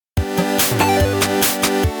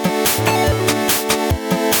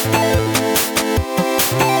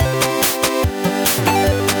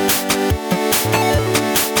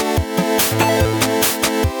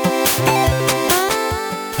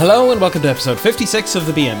Hello and welcome to episode 56 of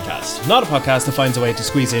the BMcast, not a podcast that finds a way to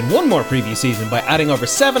squeeze in one more preview season by adding over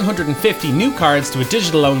 750 new cards to a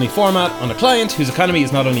digital-only format on a client whose economy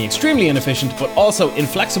is not only extremely inefficient but also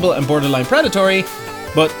inflexible and borderline predatory,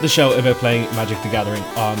 but the show about playing Magic the Gathering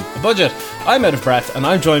on a budget. I'm out of breath and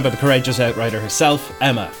I'm joined by the courageous outrider herself,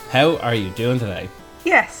 Emma. How are you doing today?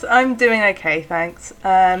 Yes, I'm doing okay, thanks.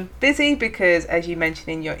 Busy because, as you mentioned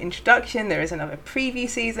in your introduction, there is another preview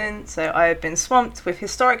season, so I have been swamped with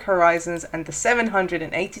Historic Horizons and the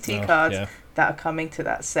 782 cards that are coming to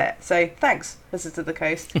that set. So thanks, Wizards of the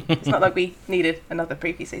Coast. It's not like we needed another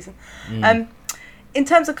preview season. In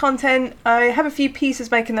terms of content, I have a few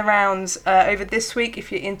pieces making the rounds over this week if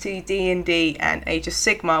you're into D&D and Age of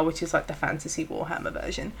Sigmar, which is like the fantasy Warhammer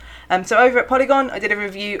version. So over at Polygon, I did a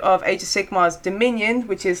review of Age of Sigmar's Dominion,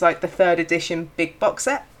 which is like the 3rd edition big box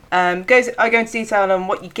set. I go into detail on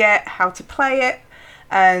what you get, how to play it,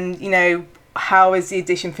 and, you know, how is the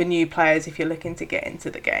edition for new players if you're looking to get into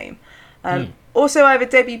the game. Also, I have a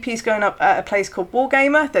debut piece going up at a place called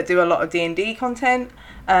Wargamer that do a lot of D&D content.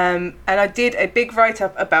 And I did a big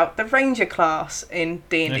write-up about the Ranger class in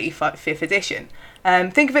D&D 5th edition.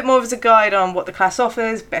 Think of it more as a guide on what the class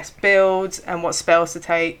offers, best builds, and what spells to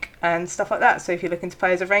take, and stuff like that. So if you're looking to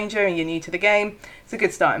play as a Ranger and you're new to the game, it's a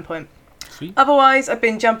good starting point. Sweet. Otherwise, I've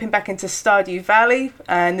been jumping back into Stardew Valley,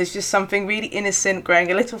 and there's just something really innocent, growing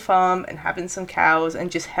a little farm and having some cows and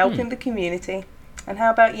just helping the community. And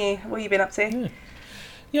how about you? What have you been up to?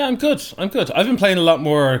 Yeah, I'm good. I've been playing a lot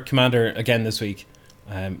more Commander again this week.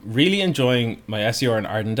 Really enjoying my SER and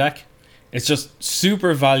Arden deck. It's just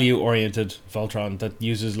super value-oriented Voltron that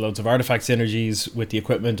uses loads of artifact synergies with the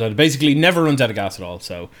equipment and basically never runs out of gas at all.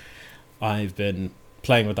 So I've been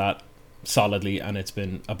playing with that solidly and it's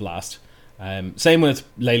been a blast. Same with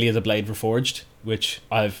Lelia the Blade Reforged, which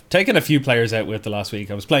I've taken a few players out with the last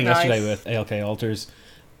week. I was playing yesterday with ALK Altars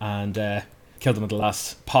and killed them at the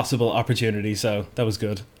last possible opportunity, so that was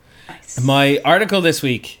good. Nice. My article this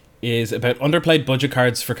week is about underplayed budget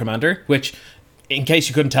cards for Commander, which, in case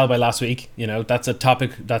you couldn't tell by last week, you know, that's a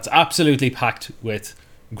topic that's absolutely packed with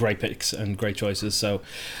great picks and great choices. So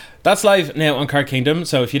that's live now on Card Kingdom.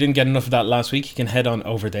 So if you didn't get enough of that last week, you can head on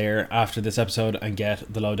over there after this episode and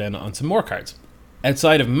get the lowdown on some more cards.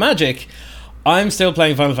 Outside of Magic, I'm still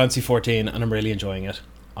playing Final Fantasy XIV and I'm really enjoying it.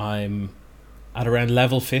 I'm at around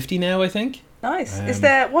level 50 now, I think. Nice.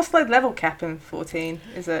 What's the level cap in 14?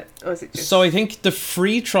 Is it just... So I think the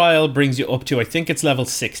free trial brings you up to, I think it's level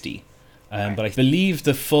 60. But I believe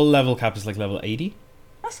the full level cap is like level 80.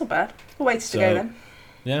 That's not bad. A ways to go then.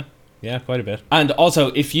 Yeah, quite a bit. And also,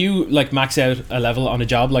 if you like max out a level on a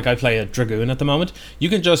job, like I play a Dragoon at the moment, you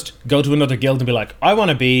can just go to another guild and be like, I want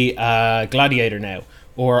to be a Gladiator now,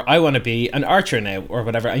 or I want to be an Archer now, or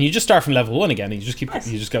whatever, and you just start from level 1 again, and you just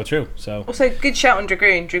go through. So also, good shout on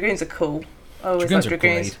Dragoon. Dragoons are cool. I always like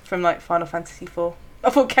Dragoons from like Final Fantasy IV.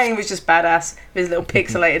 I thought Kane was just badass with his little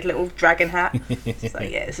pixelated little dragon hat. It's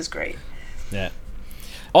like, yeah, this is great. Yeah.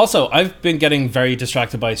 Also, I've been getting very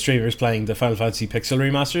distracted by streamers playing the Final Fantasy Pixel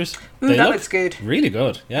remasters. That looks good. Really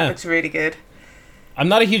good, yeah. That looks really good. I'm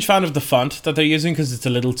not a huge fan of the font that they're using because it's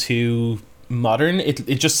a little too modern.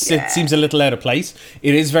 It seems a little out of place.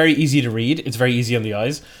 It is very easy to read. It's very easy on the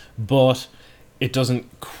eyes, but it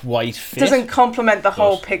doesn't quite fit. It doesn't complement the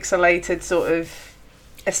whole pixelated sort of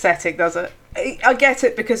aesthetic, does it? I get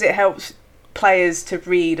it because it helps players to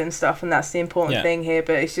read and stuff, and that's the important thing here,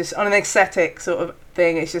 but it's just on an aesthetic sort of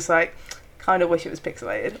thing, it's just like, kind of wish it was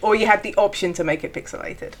pixelated. Or you had the option to make it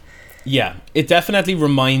pixelated. Yeah, it definitely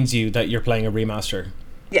reminds you that you're playing a remaster.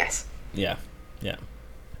 Yes. Yeah.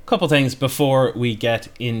 Couple things before we get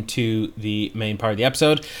into the main part of the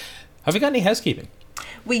episode. Have we got any housekeeping?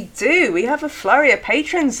 We do. We have a flurry of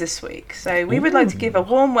patrons this week. So we would like to give a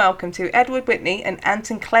warm welcome to Edward Whitney and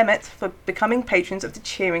Anton Clement for becoming patrons of the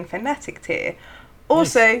Cheering Fanatic tier.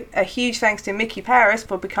 Also, a huge thanks to Mickey Paris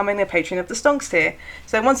for becoming a patron of the Stonks tier.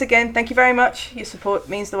 So once again, thank you very much. Your support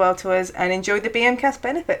means the world to us, and enjoy the BMcast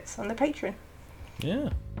benefits on the Patreon. Yeah.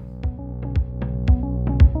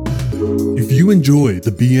 If you enjoy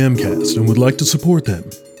the BMcast and would like to support them,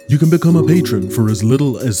 you can become a patron for as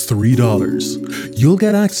little as $3. You'll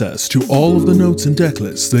get access to all of the notes and deck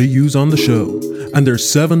lists they use on the show, and their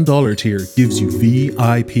 $7 tier gives you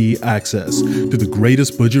VIP access to the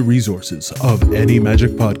greatest budget resources of any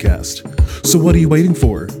Magic podcast. So what are you waiting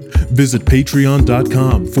for? Visit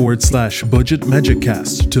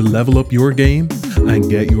patreon.com/budgetmagiccast to level up your game and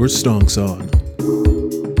get your stonks on.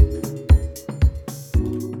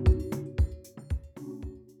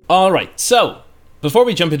 Alright, so before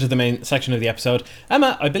we jump into the main section of the episode,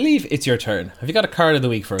 Emma, I believe it's your turn. Have you got a card of the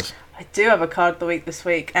week for us? I do have a card of the week this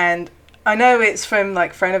week, and I know it's from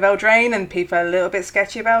like Throne of Eldraine and people are a little bit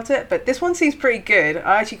sketchy about it, but this one seems pretty good.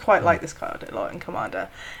 I actually quite like this card a lot in Commander.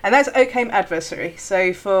 And that's Oakham Adversary.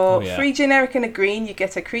 So for 3 generic and a green, you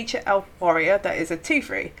get a creature elf warrior that is a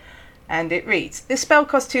 2/3. And it reads, this spell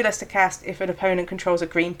costs 2 less to cast if an opponent controls a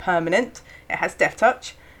green permanent. It has Death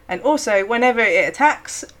Touch. And also, whenever it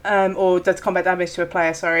attacks, or does combat damage to a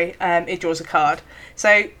player, it draws a card.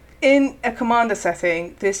 So in a Commander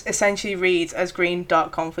setting, this essentially reads as green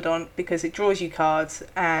Dark Confidant because it draws you cards.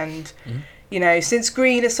 And, you know, since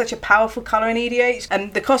green is such a powerful colour in EDH,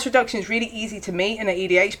 and the cost reduction is really easy to meet in an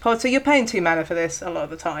EDH pod, so you're paying 2 mana for this a lot of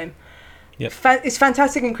the time. Yep. It's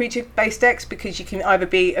fantastic in creature-based decks because you can either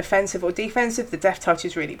be offensive or defensive. The Death Touch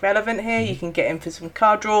is really relevant here. You can get in for some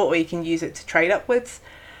card draw, or you can use it to trade upwards.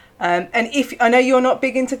 And if I know you're not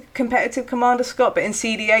big into competitive Commander, Scott, but in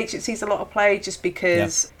CDH it sees a lot of play just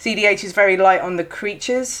because CDH is very light on the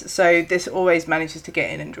creatures, so this always manages to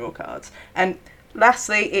get in and draw cards. And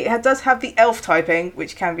lastly, it does have the elf typing,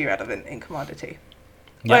 which can be relevant in Commander too.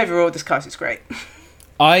 Yep. Overall, this card is great.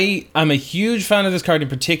 I am a huge fan of this card in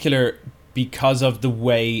particular because of the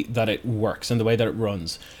way that it works and the way that it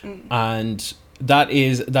runs. And that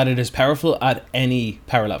is that it is powerful at any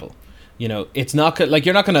power level. You know, it's not like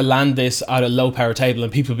you're not going to land this at a low power table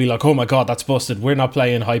and people be like, oh my god, that's busted, we're not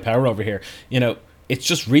playing high power over here. You know, it's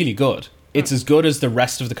just really good. It's as good as the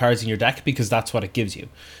rest of the cards in your deck because that's what it gives you.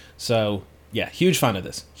 So yeah, huge fan of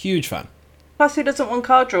this. Huge fan. Plus, who doesn't want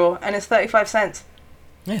card draw? And it's 35 cents.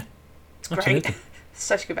 Yeah, it's great.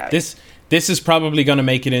 Such a good value. This is probably going to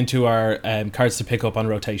make it into our cards to pick up on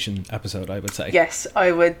rotation episode, I would say. Yes,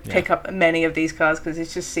 I would pick up many of these cards because it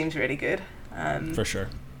just seems really good. For sure.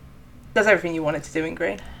 Does everything you want it to do in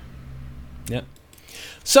green. Yeah.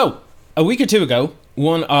 So, a week or two ago,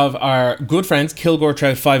 one of our good friends, Kilgore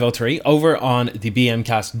Trout 503, over on the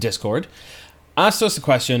BMcast Discord, asked us the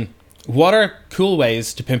question, what are cool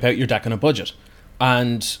ways to pimp out your deck on a budget?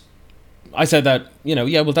 And I said that, you know,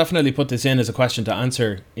 yeah, we'll definitely put this in as a question to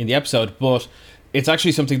answer in the episode, but it's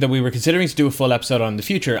actually something that we were considering to do a full episode on in the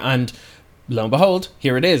future, and lo and behold,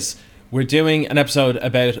 here it is. We're doing an episode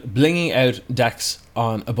about blinging out decks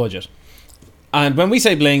on a budget. And when we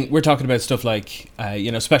say bling, we're talking about stuff like,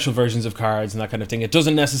 special versions of cards and that kind of thing. It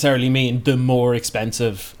doesn't necessarily mean the more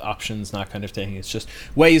expensive options and that kind of thing. It's just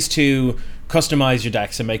ways to customize your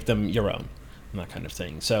decks and make them your own and that kind of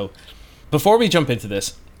thing. So before we jump into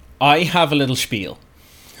this, I have a little spiel.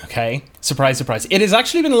 Okay? Surprise, surprise. It has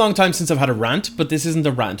actually been a long time since I've had a rant, but this isn't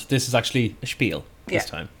a rant. This is actually a spiel this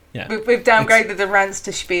time. Yeah. We've downgraded the rants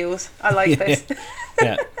to spiels. I like this.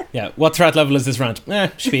 Yeah. What threat level is this rant?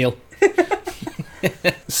 Spiel.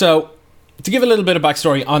 So, to give a little bit of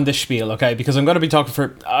backstory on this spiel, okay, because I'm going to be talking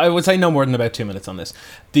for, I would say, no more than about 2 minutes on this.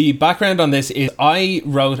 The background on this is I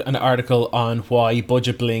wrote an article on why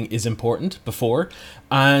budget bling is important before,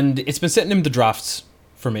 and it's been sitting in the drafts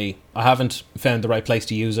for me. I haven't found the right place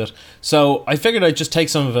to use it. So, I figured I'd just take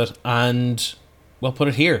some of it and, well, put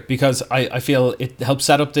it here, because I feel it helps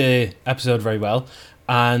set up the episode very well,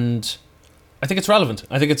 and I think it's relevant.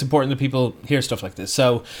 I think it's important that people hear stuff like this.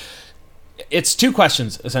 So, it's 2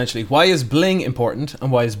 questions, essentially. Why is bling important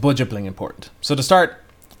and why is budget bling important? So to start,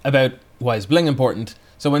 about why is bling important.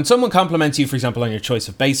 So when someone compliments you, for example, on your choice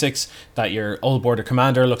of basics, that your old border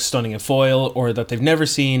commander looks stunning in foil, or that they've never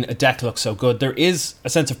seen a deck look so good, there is a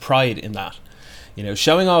sense of pride in that. You know,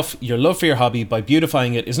 showing off your love for your hobby by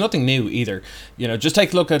beautifying it is nothing new either. You know, just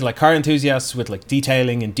take a look at like car enthusiasts with like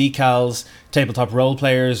detailing and decals, tabletop role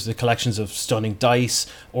players, the collections of stunning dice,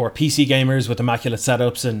 or PC gamers with immaculate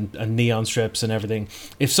setups and neon strips and everything.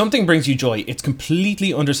 If something brings you joy, it's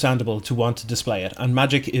completely understandable to want to display it, and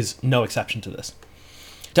Magic is no exception to this.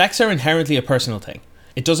 Decks are inherently a personal thing.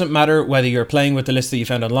 It doesn't matter whether you're playing with the list that you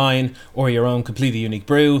found online or your own completely unique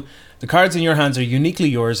brew. The cards in your hands are uniquely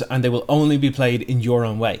yours and they will only be played in your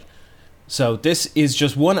own way. So this is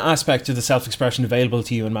just one aspect to the self-expression available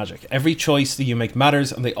to you in Magic. Every choice that you make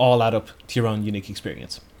matters and they all add up to your own unique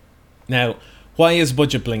experience. Now, why is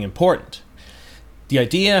budget bling important? The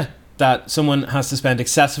idea that someone has to spend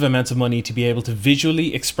excessive amounts of money to be able to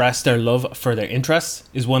visually express their love for their interests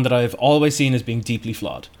is one that I've always seen as being deeply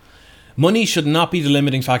flawed. Money should not be the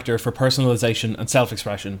limiting factor for personalization and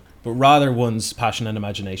self-expression, but rather one's passion and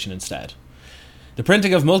imagination instead. The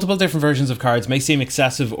printing of multiple different versions of cards may seem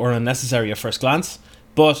excessive or unnecessary at first glance,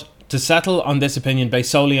 but to settle on this opinion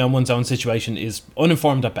based solely on one's own situation is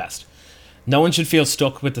uninformed at best. No one should feel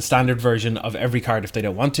stuck with the standard version of every card if they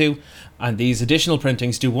don't want to, and these additional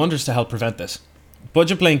printings do wonders to help prevent this.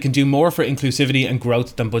 Budget bling can do more for inclusivity and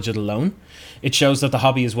growth than budget alone. It shows that the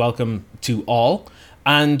hobby is welcome to all,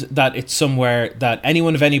 and that it's somewhere that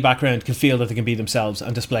anyone of any background can feel that they can be themselves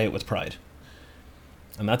and display it with pride.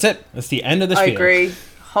 And that's it. That's the end of the spiel. I agree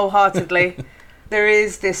wholeheartedly. There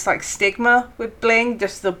is this like stigma with Bling,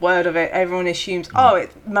 just the word of it. Everyone assumes, oh,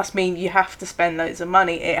 it must mean you have to spend loads of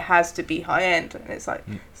money. It has to be high end. And it's like,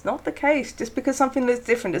 it's not the case. Just because something looks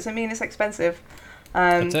different doesn't mean it's expensive.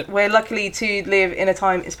 We're lucky to live in a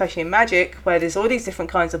time, especially in Magic, where there's all these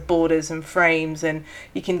different kinds of borders and frames, and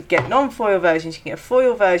you can get non-foil versions, you can get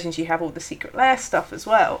foil versions, you have all the secret lair stuff as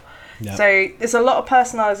well. Yep. So there's a lot of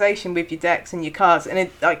personalization with your decks and your cards, and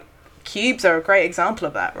it, like, cubes are a great example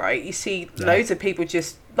of that, right? You see loads of people,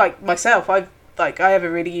 just like myself, I have a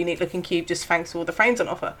really unique looking cube just thanks to all the frames on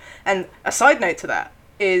offer. And a side note to that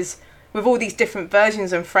is, with all these different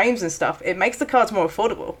versions and frames and stuff, it makes the cards more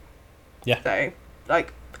affordable. Yeah. So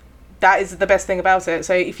like, that is the best thing about it.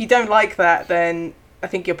 So if you don't like that, then I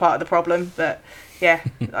think you're part of the problem. But yeah,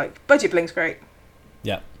 like, budget Bling's great.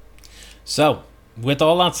 Yeah. So with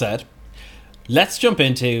all that said, let's jump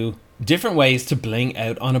into different ways to bling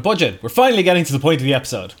out on a budget. We're finally getting to the point of the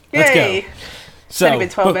episode. Let's Yay. go. It's only been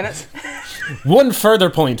 12 minutes. One further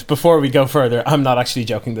point before we go further. I'm not actually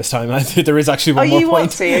joking this time. There is actually one more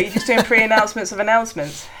point. Are you just doing pre-announcements of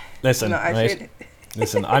announcements? Listen, right?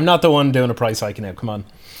 Listen, I'm not the one doing a price hike now. Come on.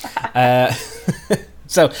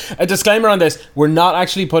 So, a disclaimer on this. We're not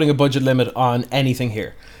actually putting a budget limit on anything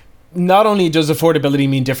here. Not only does affordability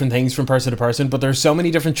mean different things from person to person, but there's so many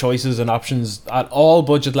different choices and options at all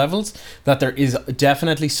budget levels that there is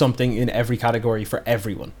definitely something in every category for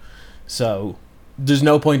everyone. So there's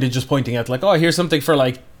no point in just pointing out like, oh, here's something for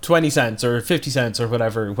like 20 cents or 50 cents or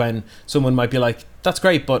whatever, when someone might be like, that's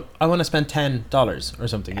great, but I want to spend $10 or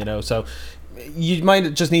something, you know? So you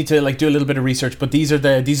might just need to like do a little bit of research, but these are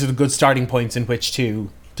the good starting points in which to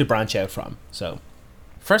branch out from. So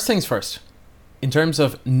first things first. In terms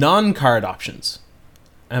of non-card options,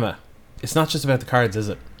 Emma, it's not just about the cards, is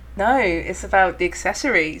it? No, it's about the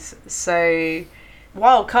accessories. So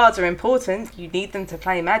while cards are important, you need them to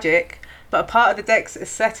play Magic, but a part of the deck's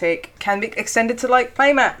aesthetic can be extended to like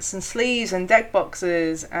playmats and sleeves and deck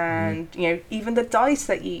boxes and you know, even the dice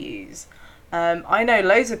that you use. I know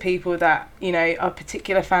loads of people that, you know, are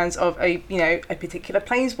particular fans of a particular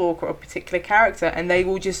planeswalker or a particular character, and they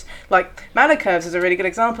will just, like, Mana Curves is a really good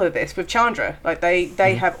example of this with Chandra. Like,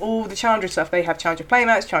 they have all the Chandra stuff. They have Chandra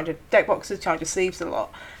playmats, Chandra deck boxes, Chandra sleeves a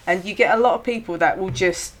lot. And you get a lot of people that will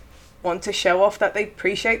just want to show off that they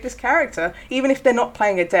appreciate this character. Even if they're not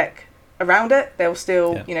playing a deck around it, they'll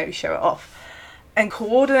still, you know, show it off. And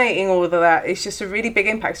coordinating all of that is just a really big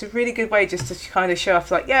impact. It's a really good way just to kind of show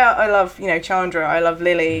off, like, yeah, I love, you know, Chandra, I love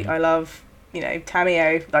Lily, I love, you know,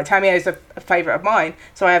 Tameo. Like, Tameo's a favourite of mine,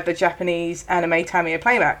 so I have the Japanese anime Tameo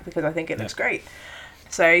playmat because I think it looks great.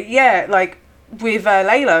 So, yeah, like, with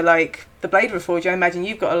Layla, like, the Blade Reforger, I imagine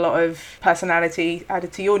you've got a lot of personality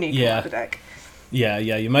added to your new commander deck. Yeah,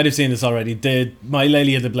 you might have seen this already. My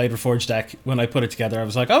Lelia the Blade Reforged deck, when I put it together, I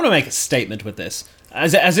was like, I want to make a statement with this.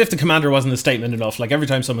 As if the commander wasn't a statement enough. Like, every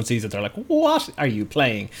time someone sees it, they're like, what are you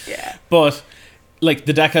playing? Yeah. But, like,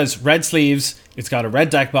 the deck has red sleeves, it's got a red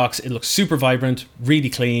deck box, it looks super vibrant, really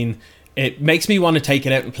clean. It makes me want to take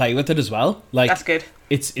it out and play with it as well. Like, that's good.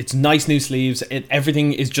 It's nice new sleeves.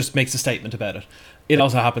 Everything is just makes a statement about it. It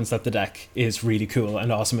also happens that the deck is really cool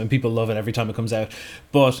and awesome, and people love it every time it comes out.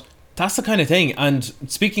 But that's the kind of thing. And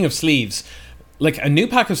speaking of sleeves, like, a new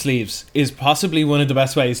pack of sleeves is possibly one of the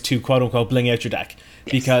best ways to quote unquote bling out your deck.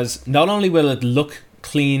 Yes. Because not only will it look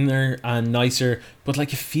cleaner and nicer, but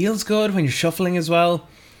like, it feels good when you're shuffling as well,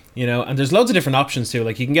 you know. And there's loads of different options too.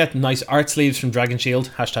 Like, you can get nice art sleeves from Dragon Shield,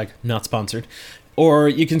 #not sponsored, or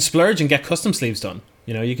you can splurge and get custom sleeves done.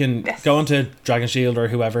 You know, you can go onto Dragon Shield or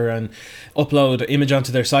whoever and upload an image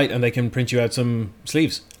onto their site, and they can print you out some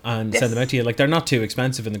sleeves and send them out to you. Like, they're not too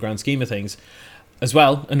expensive in the grand scheme of things. As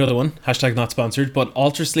well, another one, #not sponsored, but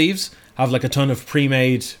Alter sleeves have like a ton of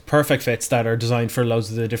pre-made perfect fits that are designed for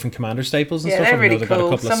loads of the different commander staples and stuff. They're really they've cool. Got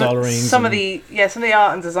a couple of Sol Rings. Some of the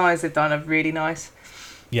art and designs they've done are really nice.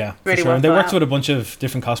 Yeah, really for sure. well. And they worked with a bunch of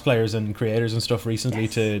different cosplayers and creators and stuff recently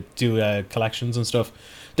to do collections and stuff.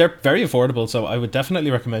 They're very affordable, so I would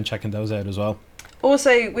definitely recommend checking those out as well.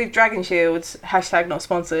 Also, with Dragon Shields, #not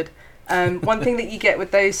sponsored. One thing that you get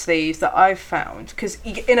with those sleeves that I've found, because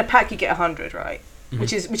in a pack you get 100, right?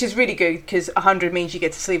 Mm-hmm. Which is really good, because 100 means you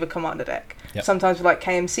get to sleeve a commander deck. Yep. Sometimes with like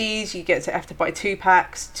KMCs, you have to buy 2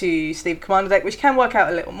 packs to sleeve a commander deck, which can work out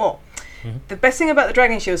a little more. Mm-hmm. The best thing about the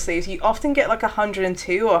Dragon Shield sleeves, you often get like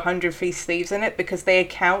 102 or 103 sleeves in it, because they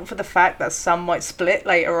account for the fact that some might split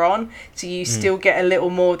later on, so you still get a little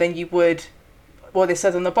more than you would what it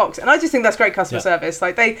says on the box. And I just think that's great customer service.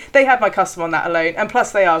 Like, they had my custom on that alone, and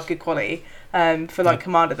plus they are good quality. For like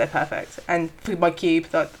Commander, they're perfect, and for my cube,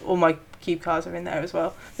 like all my cube cards are in there as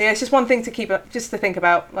well. But yeah, it's just one thing just to think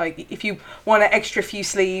about. Like if you want an extra few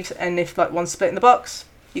sleeves, and if like one's split in the box,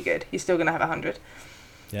 you're good. You're still gonna have 100.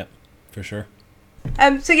 Yeah, for sure.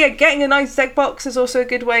 So yeah, getting a nice deck box is also a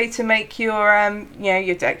good way to make your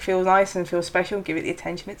your deck feel nice and feel special, give it the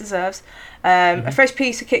attention it deserves. A fresh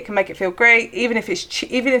piece of kit can make it feel great, even if it's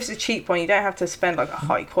even if it's a cheap one. You don't have to spend like a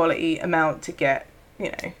high quality amount to get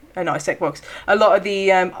a nice deck box. A lot of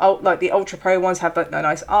the like the Ultra Pro ones have like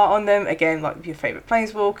nice art on them. Again, like your favorite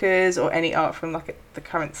Planeswalkers or any art from like the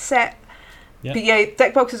current set. Yep. But yeah,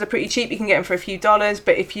 deck boxes are pretty cheap. You can get them for a few dollars.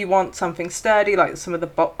 But if you want something sturdy, like some of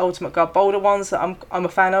the Ultimate Guard Boulder ones that I'm a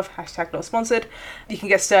fan of, # not sponsored, you can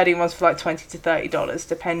get sturdy ones for like $20 to $30,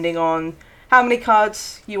 depending on how many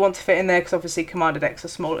cards you want to fit in there. Because obviously, Commander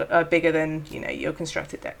decks are bigger than your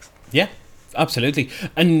constructed decks. Yeah, absolutely.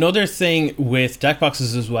 Another thing with deck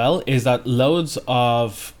boxes as well is that loads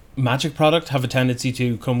of Magic product have a tendency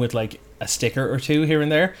to come with like a sticker or two here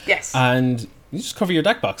and there. Yes. And you just cover your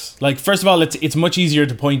deck box. Like, first of all, it's much easier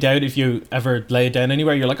to point out if you ever lay it down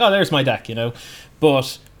anywhere. You're like, oh, there's my deck,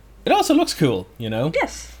 But it also looks cool,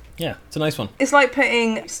 Yes. Yeah, it's a nice one. It's like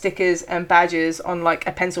putting stickers and badges on like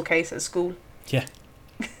a pencil case at school. Yeah.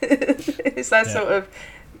 It's that sort of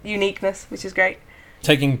uniqueness, which is great.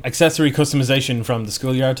 Taking accessory customization from the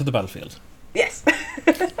schoolyard to the battlefield. Yes.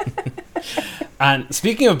 And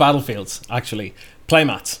speaking of battlefields, actually,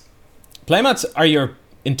 playmats. Playmats are your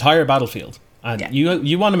entire battlefield. And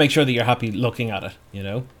you want to make sure that you're happy looking at it,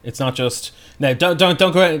 It's not just... Now, don't go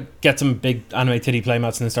out and get some big anime titty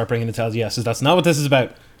playmats and then start bringing it to LGS. That's not what this is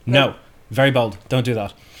about. No. Very bold. Don't do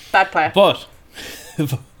that. Bad player. But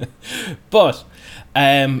the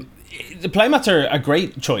playmats are a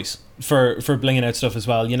great choice for blinging out stuff as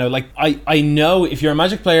well. Like I know if you're a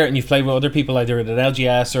Magic player and you've played with other people either at an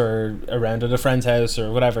LGS or around at a friend's house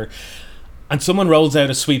or whatever, and someone rolls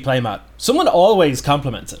out a sweet playmat, someone always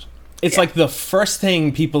compliments it. It's like the first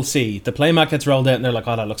thing people see. The playmat gets rolled out and they're like,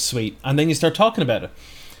 oh, that looks sweet. And then you start talking about it.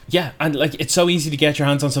 Yeah, and like it's so easy to get your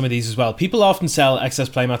hands on some of these as well. People often sell excess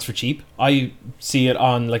playmats for cheap. I see it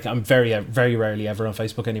on, like, I'm very, very rarely ever on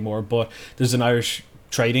Facebook anymore, but there's an Irish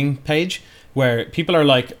trading page where people are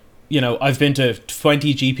like, I've been to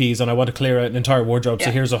 20 GPs and I want to clear out an entire wardrobe. So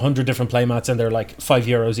here's 100 different playmats and they're like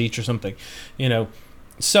 €5 each or something.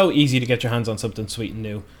 So easy to get your hands on something sweet and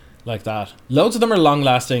new like that. Loads of them are long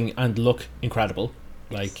lasting and look incredible.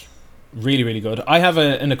 Like, really, really good. I have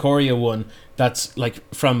an Ikoria one that's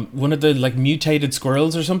like from one of the like mutated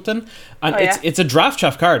squirrels or something, and it's a draft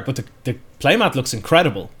chaff card, but the playmat looks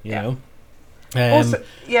incredible. You know.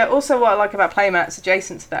 Also, what I like about playmats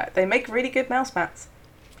adjacent to that, they make really good mouse mats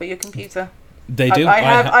for your computer. They do.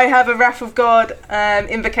 I have a Wrath of God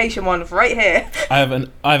invocation one right here. I have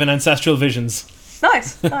an Ancestral Visions.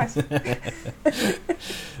 Nice.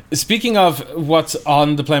 Speaking of what's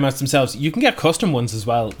on the playmats themselves, you can get custom ones as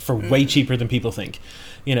well for way cheaper than people think.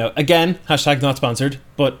 Again, # not sponsored,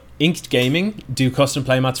 but Inked Gaming do custom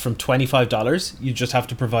playmats from $25. You just have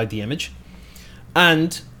to provide the image.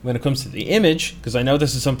 And when it comes to the image, because I know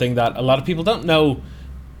this is something that a lot of people don't know,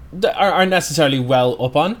 aren't necessarily well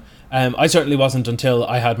up on. I certainly wasn't until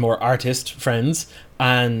I had more artist friends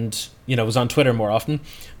and, was on Twitter more often.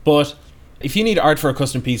 But if you need art for a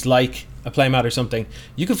custom piece like a playmat or something,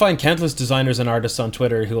 you can find countless designers and artists on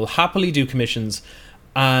Twitter who will happily do commissions.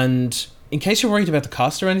 And in case you're worried about the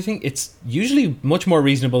cost or anything, it's usually much more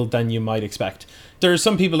reasonable than you might expect. There are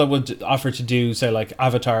some people that would offer to do, say, like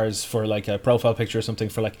avatars for like a profile picture or something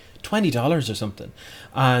for like $20 or something.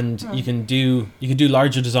 And you can do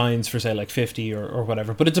larger designs for, say, like $50 or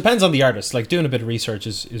whatever. But it depends on the artist. Like, doing a bit of research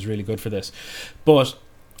is really good for this. But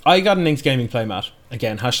I got an Inked Gaming playmat.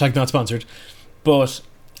 Again, # not sponsored. But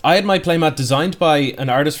I had my playmat designed by an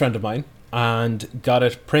artist friend of mine and got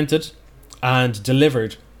it printed and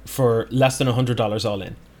delivered for less than $100 all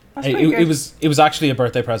in. It was actually a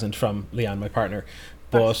birthday present from Leanne, my partner.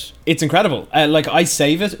 But it's incredible. Like, I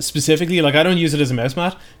save it specifically. Like, I don't use it as a mouse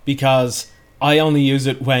mat because I only use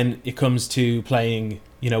it when it comes to playing,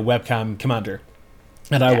 webcam Commander.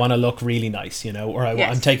 And I want to look really nice, or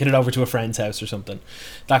I'm taking it over to a friend's house or something.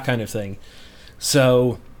 That kind of thing.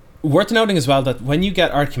 So, worth noting as well that when you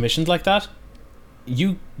get art commissioned like that,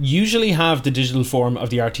 you usually have the digital form of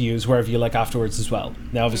the art to use wherever you like afterwards as well.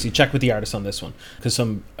 Now, obviously, check with the artist on this one, because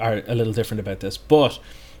some are a little different about this. But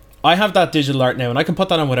I have that digital art now, and I can put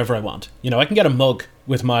that on whatever I want. I can get a mug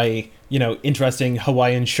with my, interesting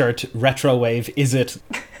Hawaiian shirt, retro wave, is it...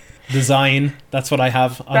 design. That's what I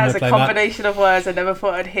have on my playmat. That's a combination of words I never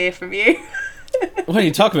thought I'd hear from you. What are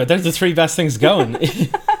you talking about? There's the three best things going.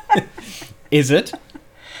 Is it?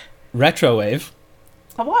 Retrowave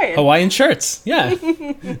Hawaiian shirts. Yeah.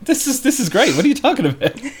 this is great. What are you talking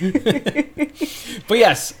about? But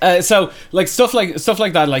yes, so like stuff like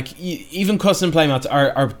that, like even custom playmats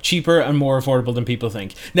are cheaper and more affordable than people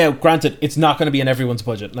think. Now, granted, it's not going to be in everyone's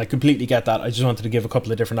budget, and I completely get that. I just wanted to give a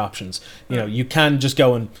couple of different options. You know, you can just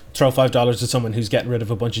go and throw $5 to someone who's getting rid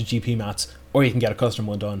of a bunch of GP mats, or you can get a custom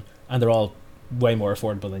one done, and they're all way more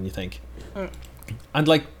affordable than you think. And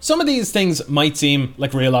like some of these things might seem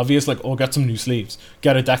like real obvious, like, oh, get some new sleeves,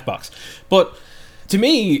 get a deck box. But to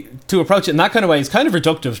me, to approach it in that kind of way is kind of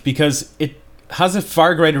reductive, because it has a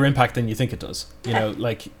far greater impact than you think it does. You know,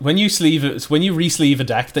 like when you re-sleeve a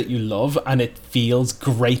deck that you love and it feels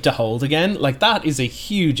great to hold again, like that is a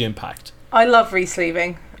huge impact. I love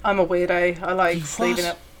re-sleeving. I'm a weirdo. I like sleeving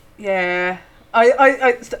up. Yeah.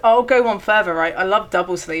 I'll go one further, right? I love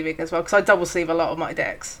double sleeving as well, because I double sleeve a lot of my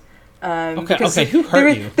decks. Okay, who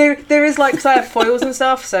hurt you? There is like, because I have foils and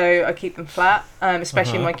stuff, so I keep them flat,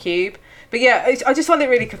 especially in my cube. But yeah, I just find it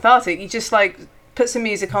really cathartic. You just like put some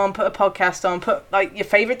music on, put a podcast on, put like your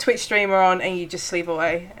favourite Twitch streamer on, and you just sleeve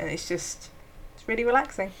away, and it's really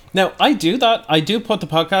relaxing. Now, I do that. I do put the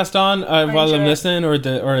podcast on while I'm listening, or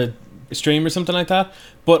a stream or something like that.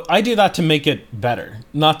 But I do that to make it better,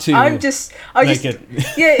 not to yeah,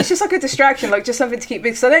 it's just like a distraction, like just something to keep,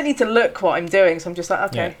 because I don't need to look what I'm doing, so I'm just like,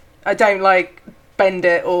 okay. Yeah. I don't like bend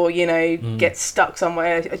it or, you know, get stuck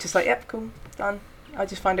somewhere. I just like, yep, cool, done. I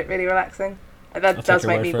just find it really relaxing. That does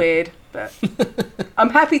make me weird, but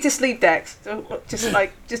I'm happy to sleeve decks.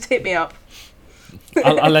 Just hit me up.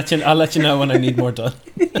 I'll let you know when I need more done.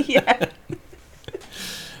 Yeah.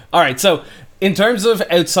 All right. So in terms of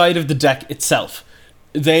outside of the deck itself,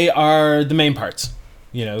 they are the main parts.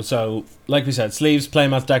 You know, so like we said, sleeves,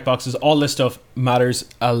 playmats, deck boxes, all this stuff matters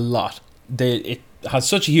a lot. It has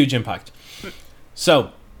such a huge impact.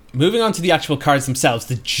 So, moving on to the actual cards themselves,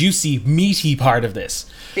 the juicy, meaty part of this.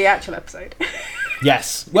 The actual episode.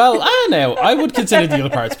 Yes. Well, I don't know. I would consider the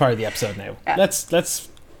other parts part of the episode now. Yeah. Let's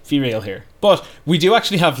be real here. But we do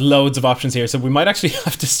actually have loads of options here, so we might actually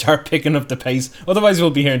have to start picking up the pace. Otherwise,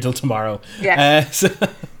 we'll be here until tomorrow. Yes.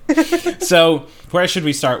 So, where should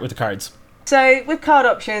we start with the cards? So with card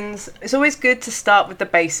options, it's always good to start with the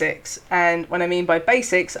basics. And when I mean by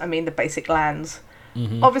basics, I mean the basic lands.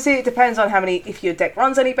 Mm-hmm. Obviously, it depends on if your deck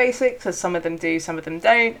runs any basics, as some of them do, some of them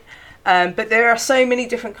don't. But there are so many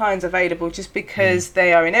different kinds available just because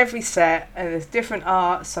they are in every set, and there's different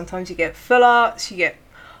arts. Sometimes you get full arts, you get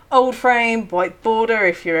old frame, white border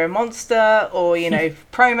if you're a monster, or, you know,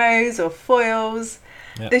 promos or foils.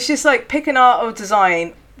 Yep. There's just like pick an art or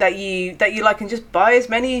design that you like, and just buy as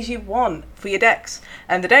many as you want for your decks.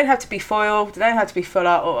 And they don't have to be foil, they don't have to be full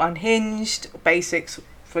art or unhinged, or basics,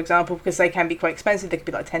 for example, because they can be quite expensive. They could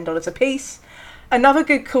be like $10 a piece. Another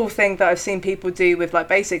good cool thing that I've seen people do with like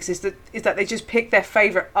basics is that they just pick their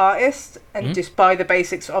favourite artist and just buy the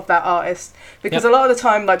basics of that artist. Because a lot of the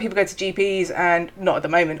time, like, people go to GPs, and not at the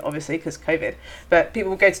moment obviously because COVID, but people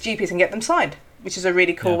will go to GPs and get them signed, which is a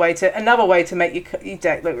really cool another way to make your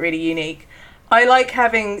deck look really unique. I like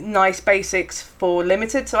having nice basics for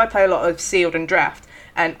limited, so I play a lot of sealed and draft,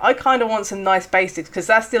 and I kind of want some nice basics because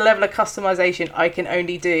that's the level of customization I can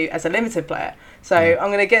only do as a limited player. So I'm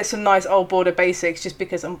going to get some nice old border basics just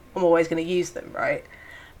because I'm always going to use them, right?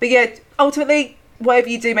 But yeah, ultimately, whatever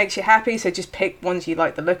you do makes you happy, so just pick ones you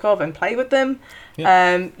like the look of and play with them.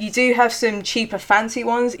 You do have some cheaper fancy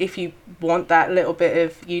ones if you want that little bit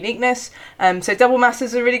of uniqueness. So Double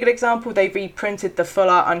Masters is a really good example. They reprinted the full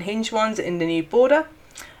art unhinged ones in the new border,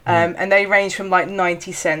 and they range from like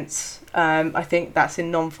 90 cents. I think that's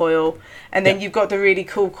in non-foil. And then you've got the really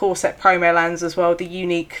cool core set promo lands as well, the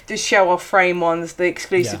unique, the show-off frame ones, the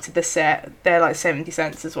exclusive to the set. They're like 70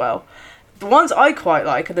 cents as well. The ones I quite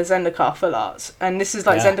like are the Zendikar full arts, and this is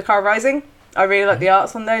like Zendikar Rising. I really like the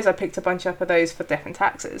arts on those. I picked a bunch up of those for Death and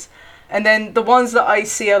Taxes. And then the ones that I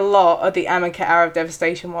see a lot are the Amonkhet Arab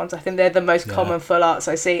Devastation ones. I think they're the most common full arts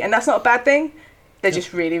I see, and that's not a bad thing. They're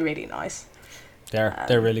just really, really nice. They're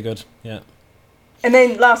really good, yeah. And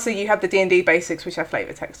then lastly, you have the D&D basics, which have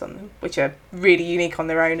flavour text on them, which are really unique on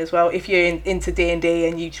their own as well. If you're into D&D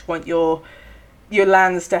and you just want your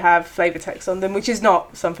lands to have flavour text on them, which is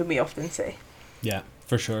not something we often see. Yeah,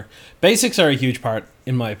 for sure. Basics are a huge part,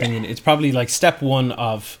 in my opinion. It's probably like step one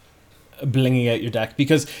of blinging out your deck,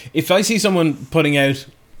 because if I see someone putting out,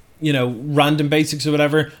 you know, random basics or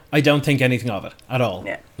whatever, I don't think anything of it at all.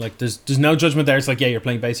 Yeah. Like there's no judgment there. It's like, yeah, you're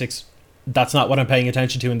playing basics. That's not what I'm paying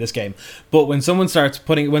attention to in this game. But when someone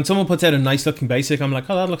puts out a nice looking basic, I'm like,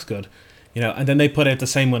 oh, that looks good, you know. And then they put out the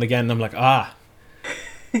same one again, and I'm like,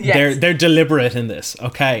 they're deliberate in this.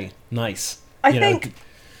 Okay, nice. I think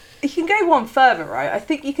you can go one further, right? I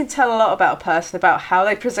think you can tell a lot about a person about how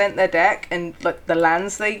they present their deck and like the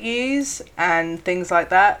lands they use and things like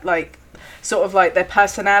that. Like sort of like their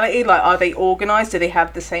personality. Like, are they organized? Do they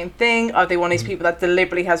have the same thing? Are they one of these people that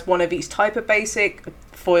deliberately has one of each type of basic,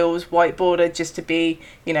 foils, white border, just to be,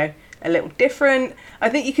 you know, a little different? I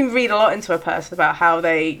think you can read a lot into a person about how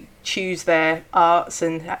they choose their arts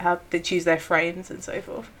and how they choose their frames and so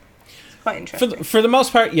forth. Quite interesting. For the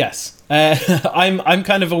most part, yes. I'm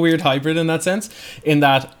kind of a weird hybrid in that sense, in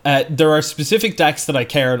that there are specific decks that I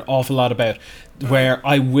care an awful lot about, where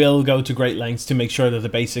I will go to great lengths to make sure that the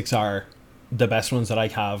basics are the best ones that I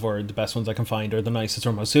have, or the best ones I can find, or the nicest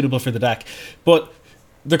or most suitable for the deck. But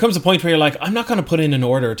there comes a point where you're like, I'm not going to put in an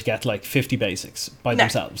order to get like 50 basics by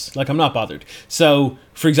themselves. Like, I'm not bothered. So,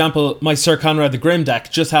 for example, my Sir Conrad the Grim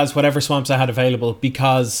deck just has whatever swamps I had available,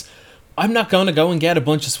 because I'm not going to go and get a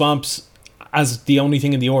bunch of swamps as the only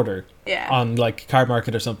thing in the order on like Card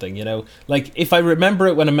Market or something, you know. Like, if I remember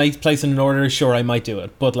it when I'm placing an order, sure, I might do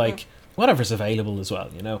it, but like whatever's available as well,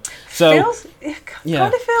 you know. So it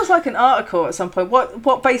kind of feels like an article at some point.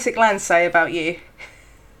 What basic lands say about you?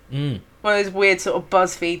 One of those weird sort of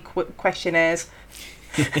BuzzFeed questionnaires.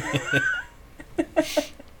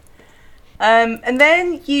 And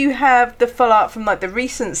then you have the full art from like the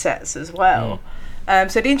recent sets as well.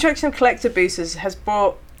 So the introduction of collector boosters has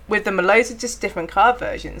brought with them loads of just different card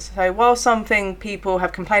versions. So while something people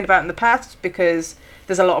have complained about in the past because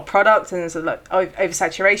there's a lot of product and there's a lot of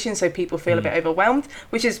oversaturation, so people feel a bit overwhelmed,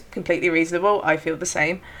 which is completely reasonable. I feel the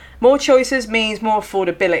same. More choices means more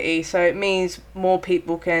affordability, so it means more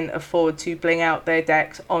people can afford to bling out their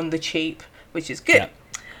decks on the cheap, which is good.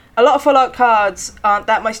 A lot of full art cards aren't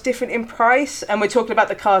that much different in price, and we're talking about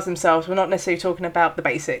the cards themselves. We're not necessarily talking about the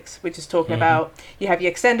basics. We're just talking about, you have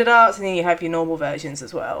your extended arts and then you have your normal versions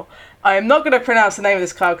as well. I'm not going to pronounce the name of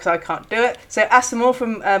this card because I can't do it. So Asimov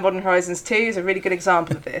from Modern Horizons 2 is a really good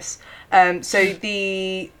example of this. So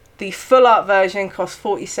the full art version costs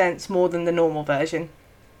 40 cents more than the normal version,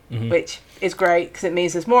 which is great because it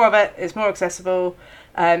means there's more of it, it's more accessible.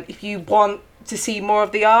 If you want to see more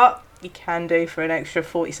of the art, you can do for an extra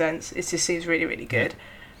 40 cents. It just seems really, really good.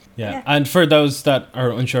 Yeah. And for those that are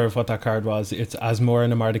unsure of what that card was, it's Asmore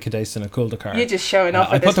and a Marda Cadace and a Kulda card. You're just showing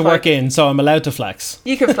off. I put the work in, so I'm allowed to flex.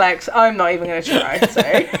 You can flex. I'm not even going to try. So.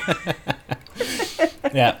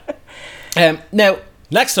 Yeah. Now,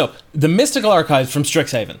 next up, the Mystical Archive from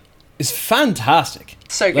Strixhaven is fantastic.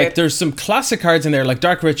 So good. Like, there's some classic cards in there, like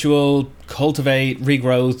Dark Ritual, Cultivate,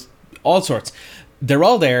 Regrowth, all sorts. They're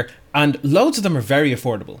all there, and loads of them are very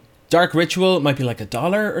affordable. Dark Ritual might be like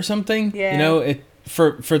 $1 or something. Yeah. You know, it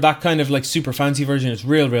for that kind of like super fancy version, it's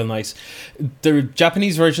real nice. The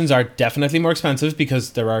Japanese versions are definitely more expensive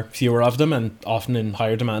because there are fewer of them and often in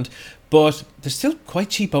higher demand, but they're still quite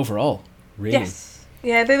cheap overall, really. Yes.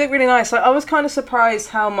 Yeah, they look really nice. Like, I was kind of surprised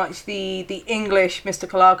how much the English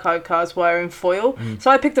Mystical Archive cards were in foil. So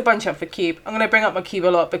I picked a bunch up for Cube. I'm going to bring up my Cube a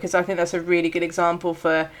lot because I think that's a really good example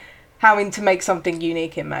for having to make something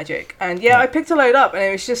unique in Magic. And I picked a load up and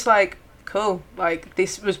it was just like, cool, like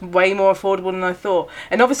this was way more affordable than I thought.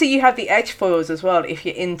 And obviously you have the edge foils as well if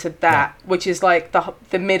you're into that, which is like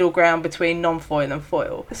the middle ground between non-foil and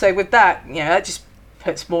foil. So with that, that just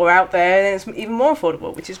puts more out there and it's even more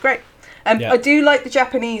affordable, which is great. I do like the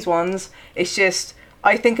Japanese ones. It's just,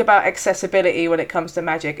 I think about accessibility when it comes to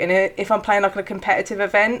Magic, and if I'm playing like a competitive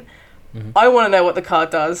event, I want to know what the card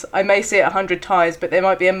does. I may see it 100 times, but there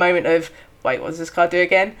might be a moment of, wait, what does this card do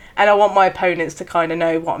again? And I want my opponents to kind of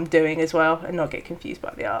know what I'm doing as well and not get confused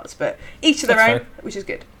by the arts. But each of their own, which is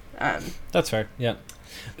good. That's fair, yeah.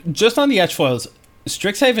 Just on the edge foils,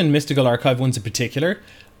 Strixhaven Mystical Archive ones in particular,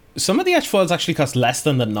 some of the edge foils actually cost less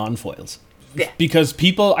than the non-foils. Yeah. Because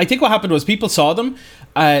I think what happened was people saw them,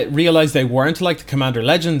 realised they weren't like the Commander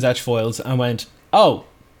Legends edge foils and went, oh,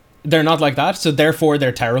 they're not like that, so therefore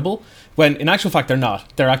they're terrible. When in actual fact they're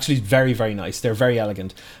not. They're actually very, very nice. They're very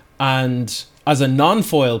elegant. And as a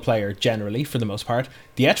non-foil player, generally, for the most part,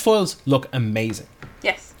 the edge foils look amazing.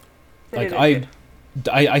 Yes. Like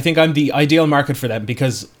I think I'm the ideal market for them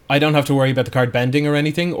because I don't have to worry about the card bending or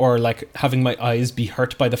anything, or like having my eyes be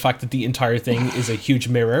hurt by the fact that the entire thing is a huge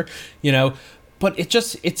mirror, But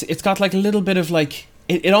it's got like a little bit of like,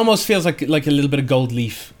 it almost feels like a little bit of gold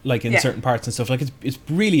leaf, like in certain parts and stuff. Like it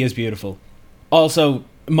really is beautiful. Also,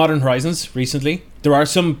 Modern Horizons recently, there are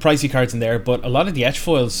some pricey cards in there, but a lot of the edge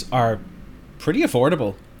foils are pretty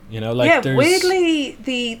affordable. Weirdly,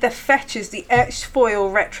 the fetches, the etched foil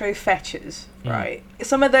retro fetches, right?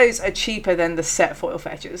 Some of those are cheaper than the set foil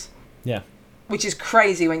fetches. Yeah. Which is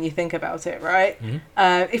crazy when you think about it, right?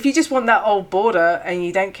 If you just want that old border and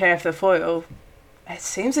you don't care if they're foil, it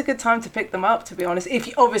seems a good time to pick them up, to be honest. If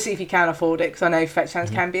you can afford it, because I know fetch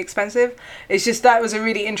lands can be expensive. It's just that was a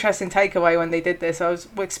really interesting takeaway when they did this. I was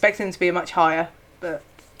expecting them to be much higher, but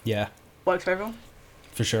yeah, works for everyone.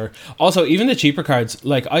 For sure. Also, even the cheaper cards,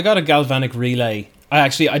 like I got a Galvanic Relay. I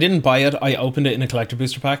didn't buy it. I opened it in a collector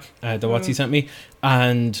booster pack that Watsy sent me,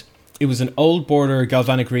 and it was an old border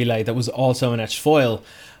Galvanic Relay that was also an etched foil.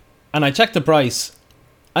 And I checked the price,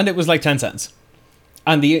 and it was like 10 cents.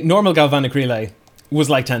 And the normal Galvanic Relay was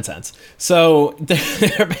like 10 cents. So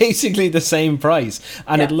they're basically the same price,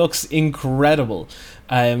 and it looks incredible.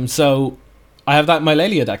 So I have that in my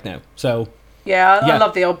Lelia deck now. So I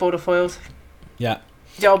love the old border foils. Yeah.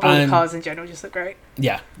 The old border cards in general just look great.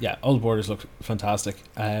 Yeah, old borders look fantastic.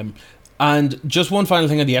 And just one final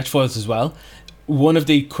thing on the etch foils as well. One of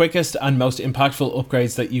the quickest and most impactful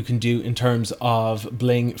upgrades that you can do in terms of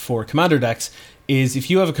bling for commander decks is if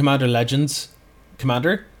you have a Commander Legends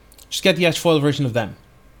commander, just get the etch foil version of them.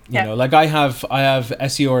 You know, like I have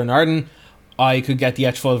SEO and Arden. I could get the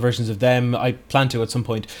etch foil versions of them. I plan to at some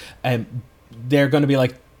point. They're going to be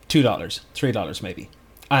like $2, $3 maybe.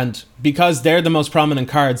 And because they're the most prominent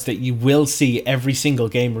cards that you will see every single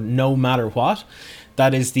game, no matter what,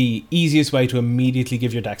 that is the easiest way to immediately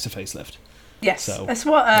give your decks a facelift. Yes, so, that's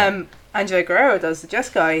what Angelo Guerrero does, the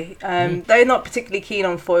Jeskai. They're not particularly keen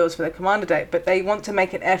on foils for their commander deck, but they want to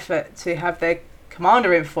make an effort to have their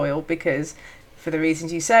commander in foil because, for the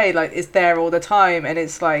reasons you say, like it's there all the time, and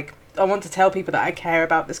it's like, I want to tell people that I care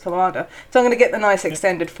about this commander. So I'm going to get the nice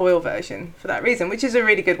extended foil version for that reason, which is a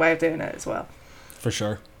really good way of doing it as well. For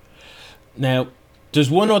sure. Now,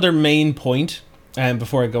 there's one other main point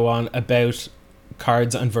before I go on about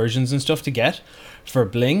cards and versions and stuff to get for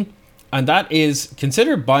bling, and that is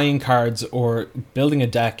consider buying cards or building a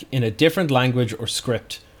deck in a different language or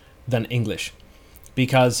script than English,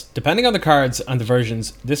 because depending on the cards and the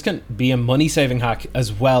versions, this can be a money saving hack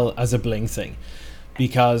as well as a bling thing,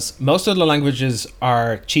 because most of the languages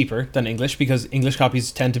are cheaper than English because English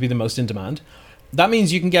copies tend to be the most in demand. That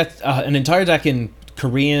means you can get an entire deck in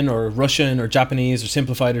Korean or Russian or Japanese or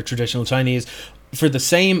simplified or traditional Chinese for the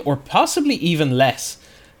same or possibly even less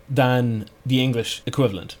than the English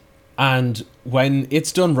equivalent. And when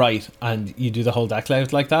it's done right and you do the whole deck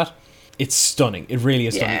layout like that, it's stunning. It really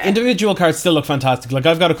is stunning. Individual cards still look fantastic. Like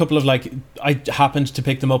I've got a couple of I happened to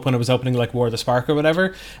pick them up when I was opening like War of the Spark or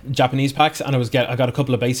whatever, Japanese packs, and I got a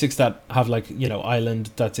couple of basics that have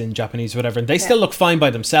island that's in Japanese or whatever, and they still look fine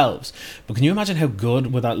by themselves. But can you imagine how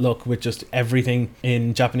good would that look with just everything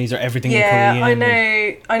in Japanese or everything in Korean?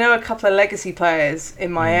 Yeah, I know a couple of legacy players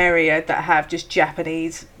in my area that have just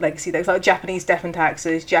Japanese legacy decks, like Japanese Death and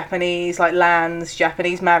Taxes, Japanese lands,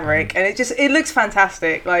 Japanese Maverick, and it looks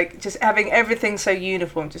fantastic. Like just having everything so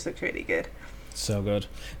uniform just looks really good. So good.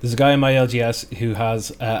 There's a guy in my LGS who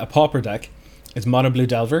has a pauper deck. It's Mono Blue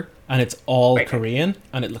Delver, and it's all great Korean,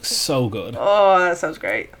 and it looks so good. Oh, that sounds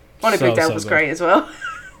great. Mono Blue Delver's great as well.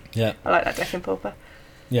 Yeah. I like that deck in pauper.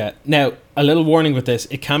 Yeah. Now, a little warning with this.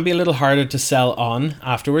 It can be a little harder to sell on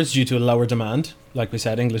afterwards due to a lower demand. Like we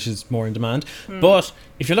said, English is more in demand. But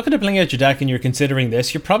if you're looking to bling out your deck and you're considering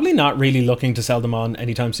this, you're probably not really looking to sell them on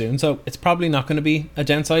anytime soon. So it's probably not going to be a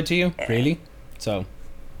downside to you, really. So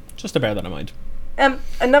just to bear that in mind.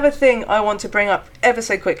 Another thing I want to bring up ever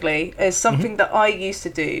so quickly is something that I used to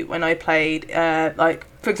do when I played,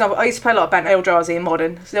 for example, I used to play a lot of Bant Eldrazi in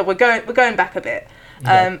Modern. So we're going back a bit.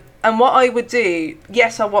 Yeah. And what I would do,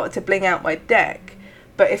 yes, I wanted to bling out my deck,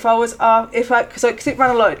 but if I was because it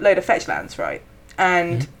ran a load of fetch lands, right?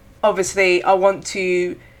 And obviously I want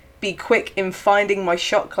to be quick in finding my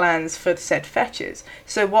shock lands for said fetches.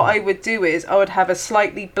 So what I would do is I would have a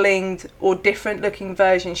slightly blinged or different looking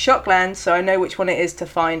version shock land, so I know which one it is to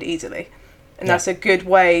find easily. And that's a good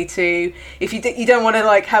way to, if you don't want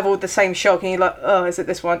to have all the same shock and you're like, oh, is it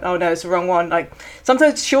this one? Oh no, it's the wrong one. Like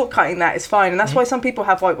sometimes shortcutting that is fine, and that's why some people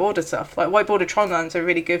have white border stuff. Like white border Tron lands are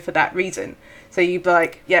really good for that reason. So you'd be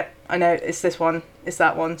like, yep, I know it's this one, it's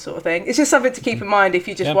that one, sort of thing. It's just something to keep in mind if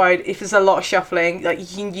you're just worried, if there's a lot of shuffling, like you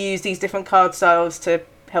can use these different card styles to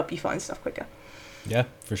help you find stuff quicker. Yeah,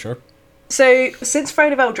 for sure. So since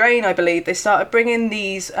Throne of Eldraine, I believe, they started bringing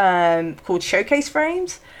these called showcase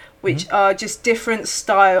frames, which are just different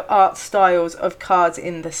art styles of cards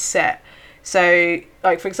in the set. So,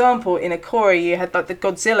 for example, in Akori, you had the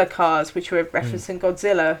Godzilla cards, which were referencing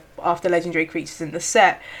Godzilla after legendary creatures in the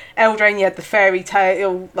set. Eldraine, you had the fairy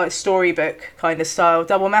tale, storybook kind of style.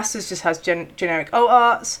 Double Masters just has generic alt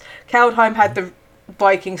arts. Kaldheim had the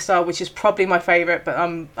Viking style, which is probably my favourite, but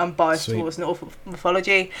I'm biased towards Norse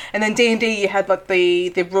mythology. And then D&D, you had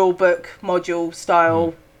the rule book module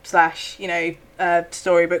style slash,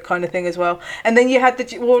 storybook kind of thing as well. And then you had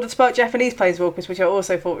the World of Spark Japanese Planeswalkers, which I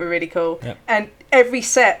also thought were really cool. Yep. And every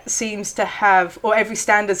set seems to have, or every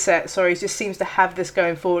standard set, just seems to have this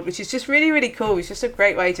going forward, which is just really, really cool. It's just a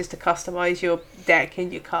great way just to customize your deck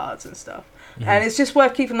and your cards and stuff. Mm-hmm. And it's just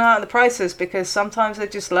worth keeping an eye on the prices, because sometimes they're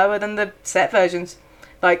just lower than the set versions.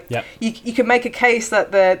 Like, yep. you can make a case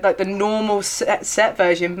that the normal set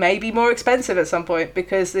version may be more expensive at some point,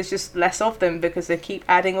 because there's just less of them, because they keep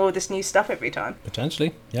adding all this new stuff every time.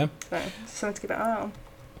 Potentially, yeah. So, just something to keep an eye on.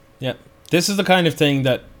 Yeah. This is the kind of thing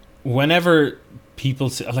that whenever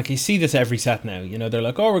people see, like, you see this every set now, they're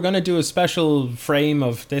like, oh, we're going to do a special frame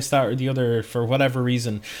of this, that, or the other for whatever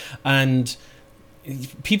reason. And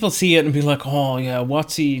people see it and be like, oh, yeah,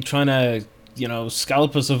 what's he trying to...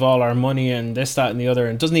 scalp us of all our money and this, that, and the other,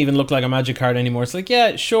 and it doesn't even look like a Magic card anymore. It's like,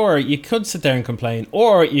 yeah, sure, you could sit there and complain,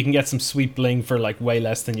 or you can get some sweet bling for like way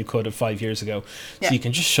less than you could have 5 years ago. Yeah. So you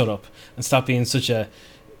can just shut up and stop being such a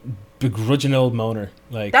begrudging old moaner.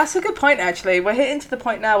 Like, that's a good point, actually. We're hitting to the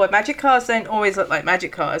point now where Magic cards don't always look like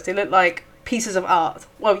Magic cards. They look like pieces of art.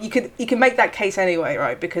 Well, you can make that case anyway,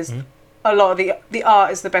 right? Because a lot of the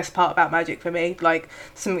art is the best part about Magic for me. Like,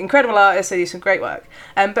 some incredible artists, they do some great work.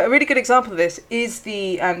 But a really good example of this is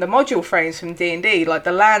the module frames from D&D, like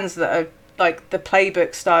the lands that are like the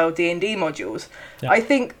playbook style D&D modules. Yeah. I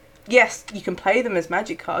think, yes, you can play them as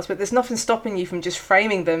Magic cards, but there's nothing stopping you from just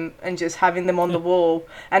framing them and just having them on the wall.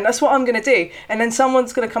 And that's what I'm going to do. And then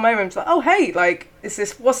someone's going to come over and be like, oh, hey, like,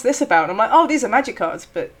 what's this about? And I'm like, oh, these are Magic cards.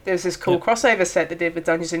 But there's this cool crossover set they did with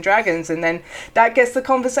Dungeons and Dragons. And then that gets the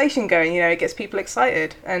conversation going, it gets people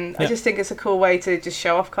excited. And I just think it's a cool way to just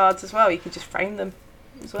show off cards as well. You can just frame them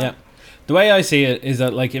as well. Yeah. The way I see it is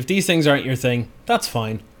that, like, if these things aren't your thing, that's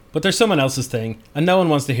fine. But they're someone else's thing, and no one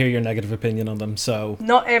wants to hear your negative opinion on them. So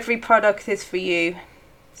not every product is for you.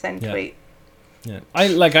 Send tweet. Yeah, I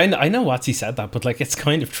know Watsy said that, but like, it's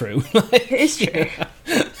kind of true. It is true.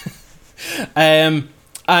 And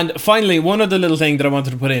finally, one other little thing that I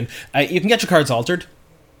wanted to put in: you can get your cards altered.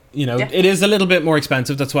 It is a little bit more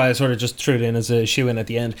expensive. That's why I sort of just threw it in as a shoe-in at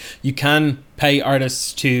the end. You can pay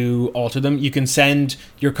artists to alter them. You can send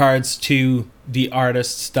your cards to the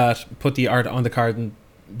artists that put the art on the card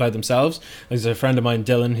by themselves. There's a friend of mine,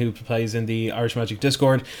 Dylan, who plays in the Irish Magic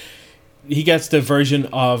Discord. He gets the version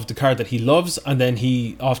of the card that he loves, and then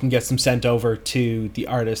he often gets them sent over to the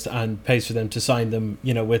artist and pays for them to sign them,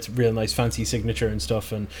 with real nice fancy signature and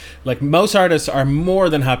stuff. And like, most artists are more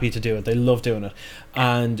than happy to do it. They love doing it,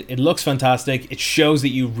 and it looks fantastic. It shows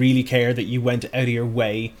that you really care, that you went out of your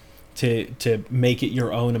way to make it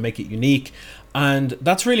your own and make it unique, and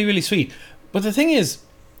that's really, really sweet. But the thing is,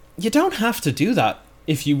 you don't have to do that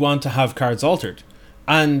if you want to have cards altered.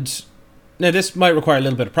 And now this might require a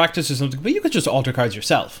little bit of practice or something, but you could just alter cards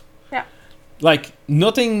yourself. Yeah. Like,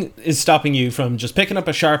 nothing is stopping you from just picking up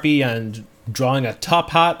a Sharpie and drawing a top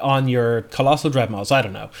hat on your Colossal Dreadnoughts. I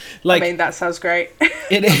don't know. Like, I mean, that sounds great.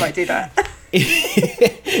 I might do that.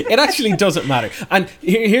 It actually doesn't matter. And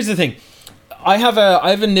here's the thing. I have a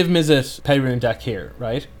Niv Mizzet pay rune deck here,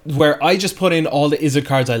 right? Where I just put in all the Izzet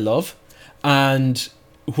cards I love, and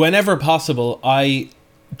whenever possible, I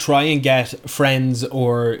try and get friends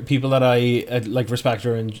or people that I respect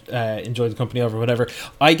or enjoy the company of or whatever.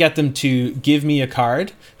 I get them to give me a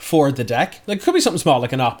card for the deck. Like, it could be something small,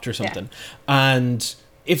 like an opt or something. Yeah. And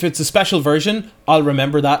if it's a special version, I'll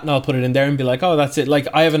remember that and I'll put it in there and be like, oh, that's it. Like,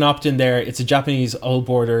 I have an opt in there. It's a Japanese old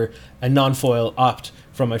border, a non-foil opt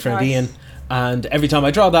from my friend Ian. And every time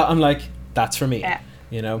I draw that, I'm like, that's for me. Yeah.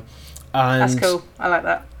 And that's cool. I like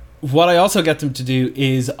that. What I also get them to do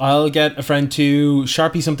is I'll get a friend to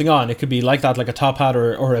Sharpie something on. It could be like that, like a top hat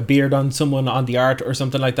or a beard on someone on the art or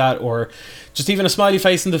something like that, or just even a smiley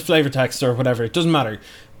face in the flavor text or whatever. It doesn't matter.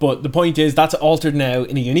 But the point is, that's altered now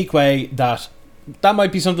in a unique way that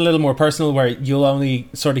might be something a little more personal where you'll only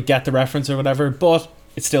sort of get the reference or whatever, but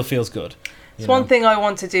it still feels good. It's one thing I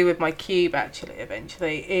want to do with my cube, actually,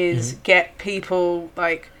 eventually, is get people,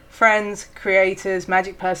 like friends, creators,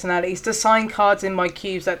 Magic personalities, to sign cards in my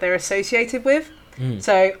cubes that they're associated with.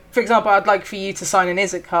 So, for example, I'd like for you to sign an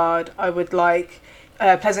Izzet card. I would like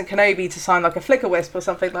Pleasant Kenobi to sign like a Flicker Wisp or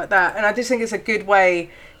something like that. And I just think it's a good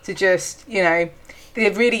way to just, they're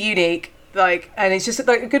really unique. And it's just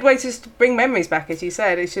like a good way to just bring memories back, as you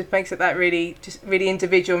said. It just makes it that really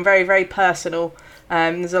individual and very, very personal.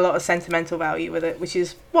 There's a lot of sentimental value with it, which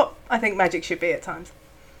is what I think Magic should be at times.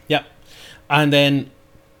 Yeah. And then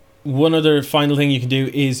one other final thing you can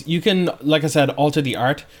do is you can, like I said, alter the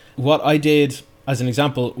art. What I did, as an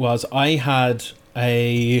example, was I had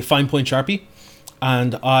a fine point Sharpie,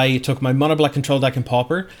 and I took my mono black control deck in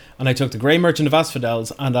Pauper, and I took the Grey Merchant of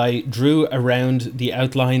Asphodels, and I drew around the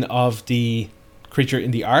outline of the creature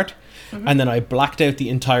in the art, and then I blacked out the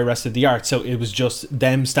entire rest of the art, so it was just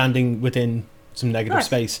them standing within some negative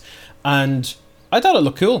space, and I thought it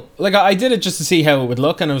looked cool. Like, I did it just to see how it would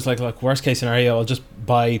look, and I was like, worst case scenario, I'll just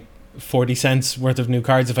buy 40 cents worth of new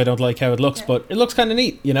cards if I don't like how it looks, but it looks kind of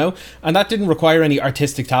neat, you know, and that didn't require any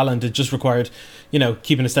artistic talent. It just required, you know,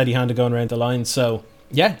 keeping a steady hand and going around the lines. So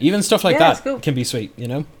yeah, even stuff like that can be sweet, you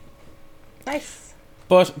know. Nice.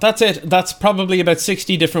 But that's it. That's probably about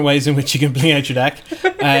 60 different ways in which you can bling out your deck.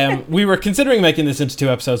 We were considering making this into 2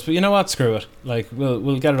 episodes, but you know what, screw it, like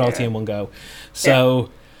we'll get it all to you in one go. So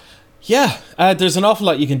there's an awful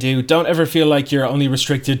lot you can do. Don't ever feel like you're only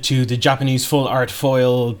restricted to the Japanese full art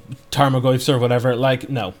foil Tarmogoyfs or whatever. Like,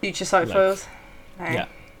 no. Future sight foils. Yeah,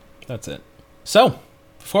 that's it. So,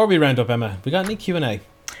 before we round up, Emma, we got any Q&A?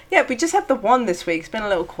 Yeah, we just had the one this week. It's been a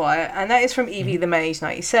little quiet, and that is from Evie the Mage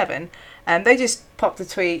 97. And they just popped a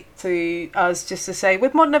tweet to us just to say,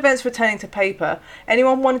 with modern events returning to paper,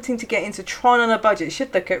 anyone wanting to get into Tron on a budget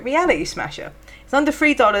should look at Reality Smasher. It's under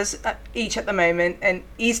 $3 each at the moment, and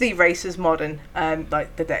easily races modern,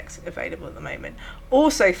 like the decks available at the moment.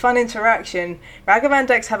 Also, fun interaction. Ragavan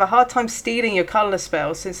decks have a hard time stealing your colourless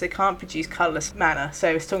spells since they can't produce colourless mana.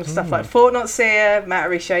 So it's talking stuff like Fortnot Seer, Matter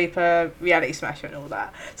Reshaper, Reality Smasher and all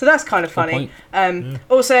that. So that's kind of funny.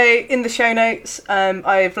 Also, in the show notes,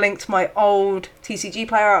 I've linked my old TCG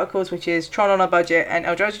player articles, which is Tron on a budget and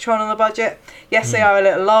Eldrazi Tron on a budget. Yes, they are a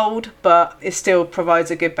little old, but it still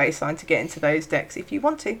provides a good baseline to get into those decks if you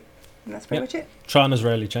want to. And that's pretty much it. Tron has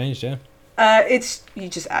rarely changed, yeah. It's you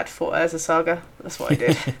just add 4 as a saga. That's what I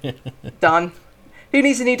did. Done. Who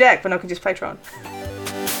needs a new deck when I can just play Tron?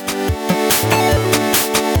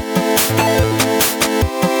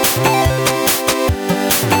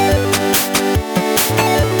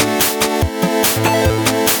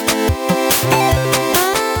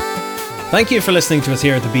 Thank you for listening to us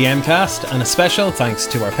here at the BM Cast, and a special thanks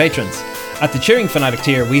to our patrons. At the Cheering Fanatic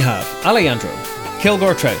tier, we have Alejandro,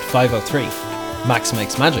 Kilgore Trout 503, Max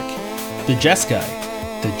Makes Magic, The Jess Guy,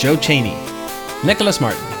 The Joe Cheney, Nicholas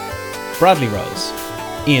Martin, Bradley Rose,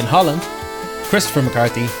 Ian Holland, Christopher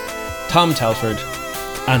McCarthy, Tom Telford,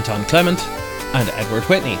 Anton Clement, and Edward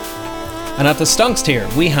Whitney. And at the Stonks tier,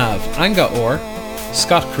 we have Anga Orr,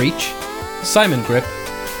 Scott Creech, Simon Grip,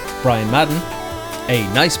 Brian Madden, A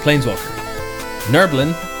Nice Planeswalker,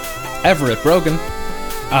 Nerblin, Everett Brogan,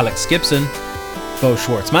 Alex Gibson, Bo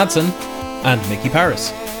Schwartz-Madsen, and Mickey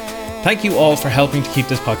Paris. Thank you all for helping to keep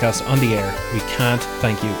this podcast on the air. We can't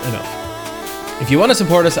thank you enough. If you want to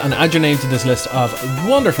support us and add your name to this list of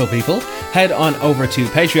wonderful people, head on over to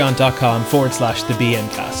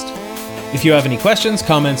patreon.com/thebmcast. If you have any questions,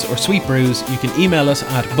 comments, or sweet brews, you can email us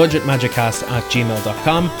at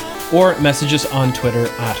budgetmagiccast@gmail.com or message us on Twitter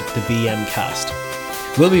 @thebmcast.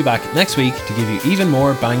 We'll be back next week to give you even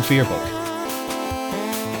more bang for your buck.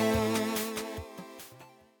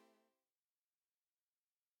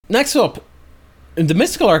 Next up, in the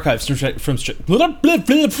Mystical Archives from This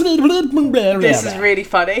is really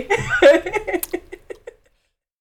funny.